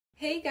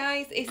Hey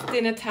guys, it's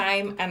dinner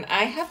time and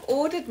I have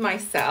ordered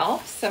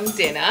myself some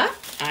dinner.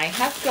 I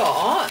have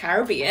got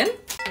Caribbean,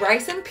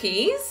 rice and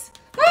peas.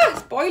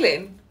 It's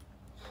boiling.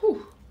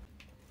 Whew.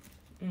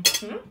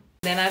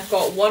 Then I've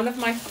got one of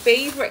my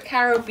favorite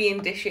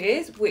Caribbean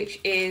dishes,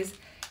 which is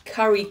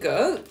curry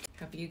goat.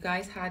 Have you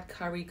guys had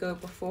curry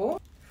goat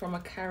before from a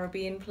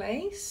Caribbean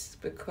place?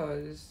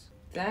 Because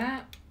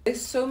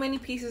there's so many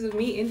pieces of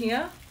meat in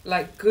here,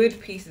 like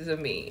good pieces of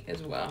meat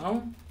as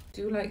well.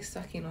 Do like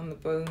sucking on the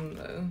bone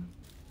though.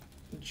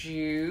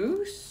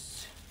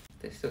 Juice.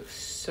 This looks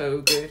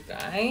so good,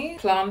 guys.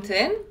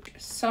 Plantain.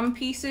 Some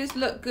pieces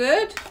look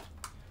good.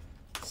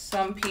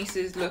 Some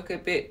pieces look a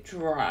bit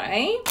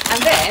dry.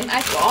 And then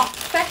I've got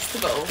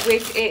Festival,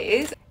 which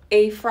is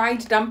a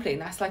fried dumpling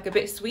that's like a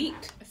bit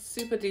sweet.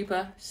 Super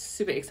duper,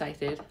 super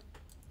excited.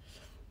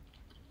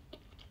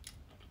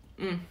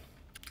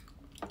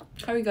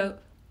 Curry goat.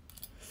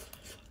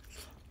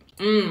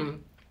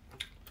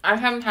 I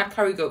haven't had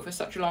curry goat for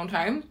such a long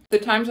time. The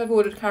times I've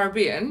ordered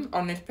Caribbean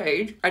on this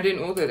page, I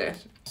didn't order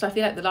this. So I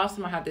feel like the last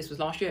time I had this was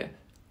last year.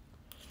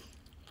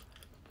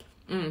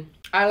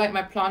 I like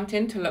my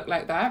plantain to look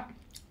like that.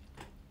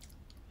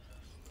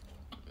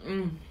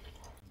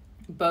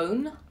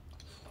 Bone.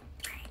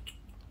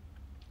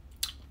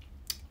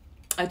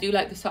 I do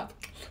like to suck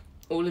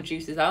all the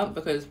juices out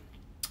because,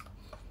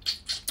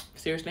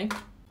 seriously.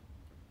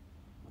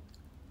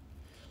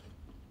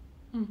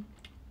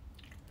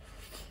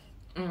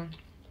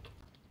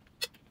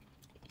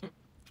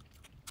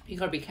 You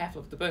gotta be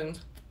careful of the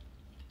bones.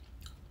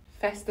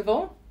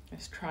 Festival.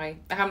 Let's try.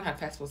 I haven't had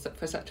Festival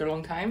for such a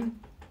long time.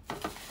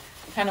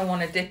 Kind of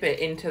want to dip it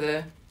into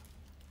the.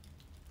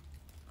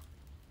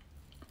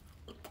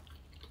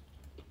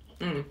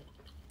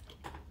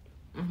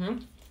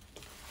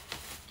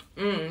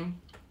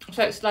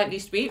 So it's slightly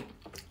sweet.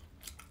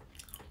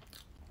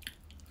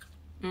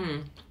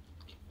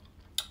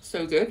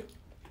 So good.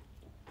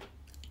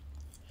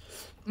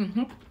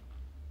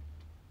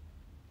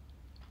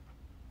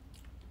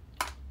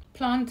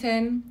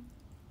 Plantain.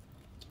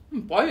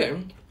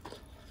 Boiling.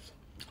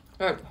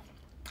 Look.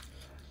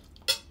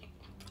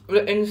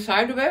 The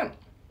inside of it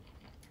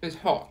is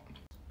hot.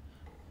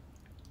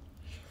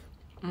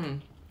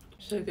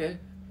 So good.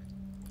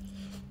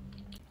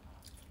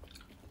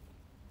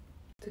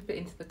 Dip it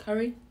into the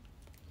curry.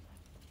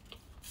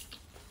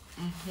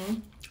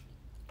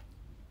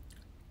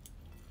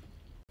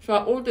 So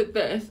I ordered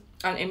this,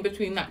 and in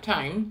between that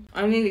time,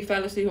 I nearly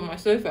fell asleep on my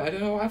sofa. I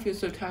don't know why I feel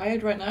so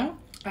tired right now.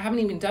 I haven't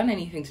even done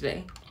anything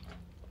today.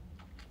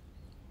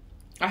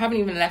 I haven't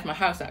even left my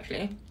house,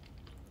 actually.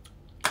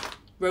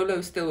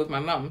 Rolo's still with my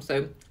mum,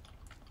 so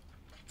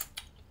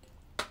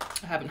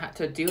I haven't had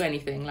to do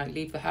anything, like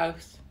leave the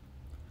house.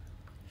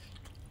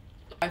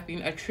 I've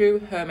been a true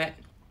hermit.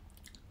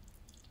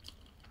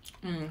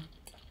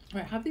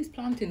 Right, have these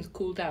plantains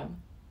cooled down?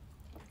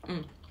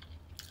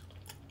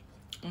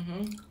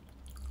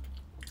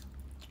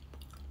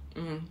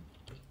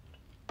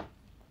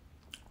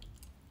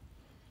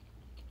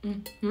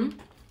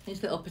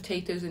 These little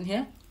potatoes in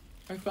here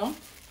as well.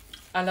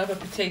 I love a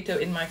potato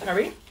in my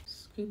curry.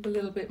 Scoop a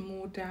little bit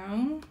more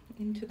down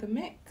into the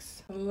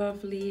mix.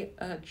 Lovely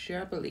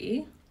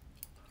jubbly.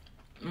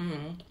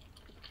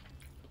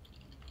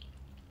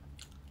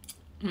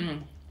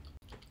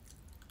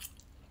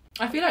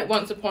 I feel like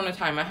once upon a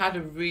time I had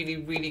a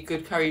really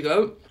good curry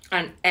goat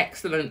and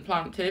excellent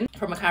plantain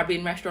from a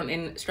Caribbean restaurant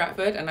in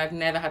Stratford, and I've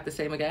never had the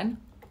same again.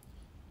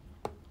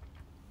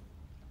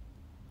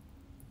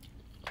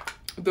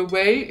 The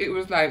way it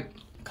was, like,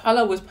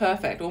 colour was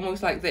perfect,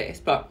 almost like this,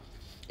 but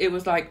it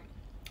was like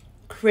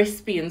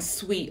crispy and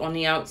sweet on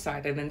the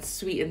outside and then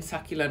sweet and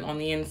succulent on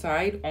the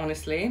inside.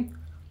 Honestly,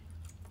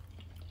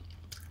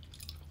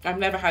 I've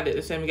never had it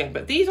the same again.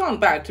 But these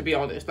aren't bad, to be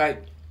honest.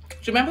 Like, do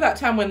you remember that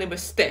time when they were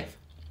stiff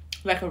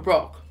like a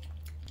rock?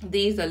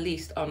 These at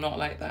least are not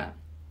like that.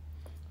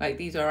 Like,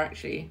 these are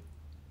actually,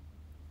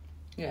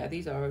 yeah,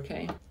 these are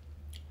okay.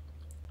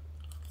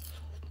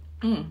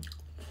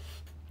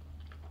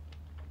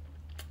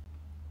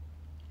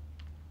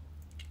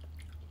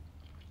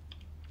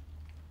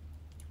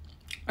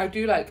 I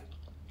do like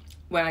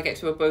when I get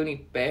to a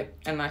bony bit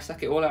and I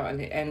suck it all out and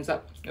it ends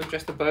up with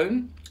just the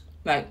bone.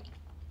 Like,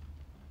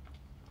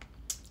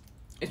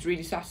 it's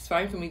really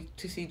satisfying for me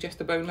to see just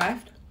the bone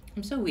left.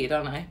 I'm so weird,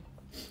 aren't I?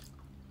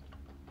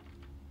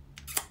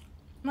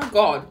 My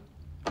God,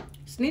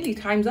 it's nearly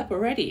time's up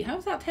already.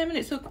 How's that 10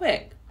 minutes so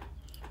quick?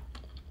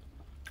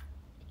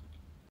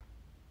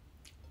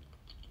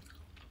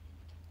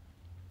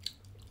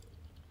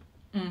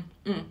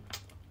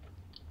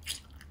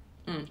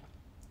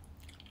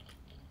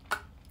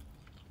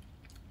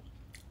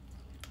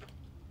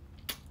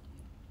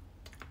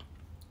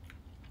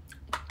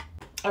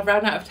 I've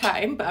run out of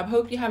time, but I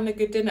hope you're having a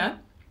good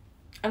dinner,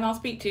 and I'll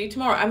speak to you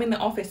tomorrow. I'm in the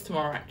office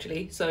tomorrow,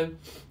 actually, so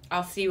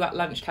I'll see you at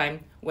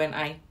lunchtime when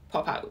I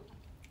pop out.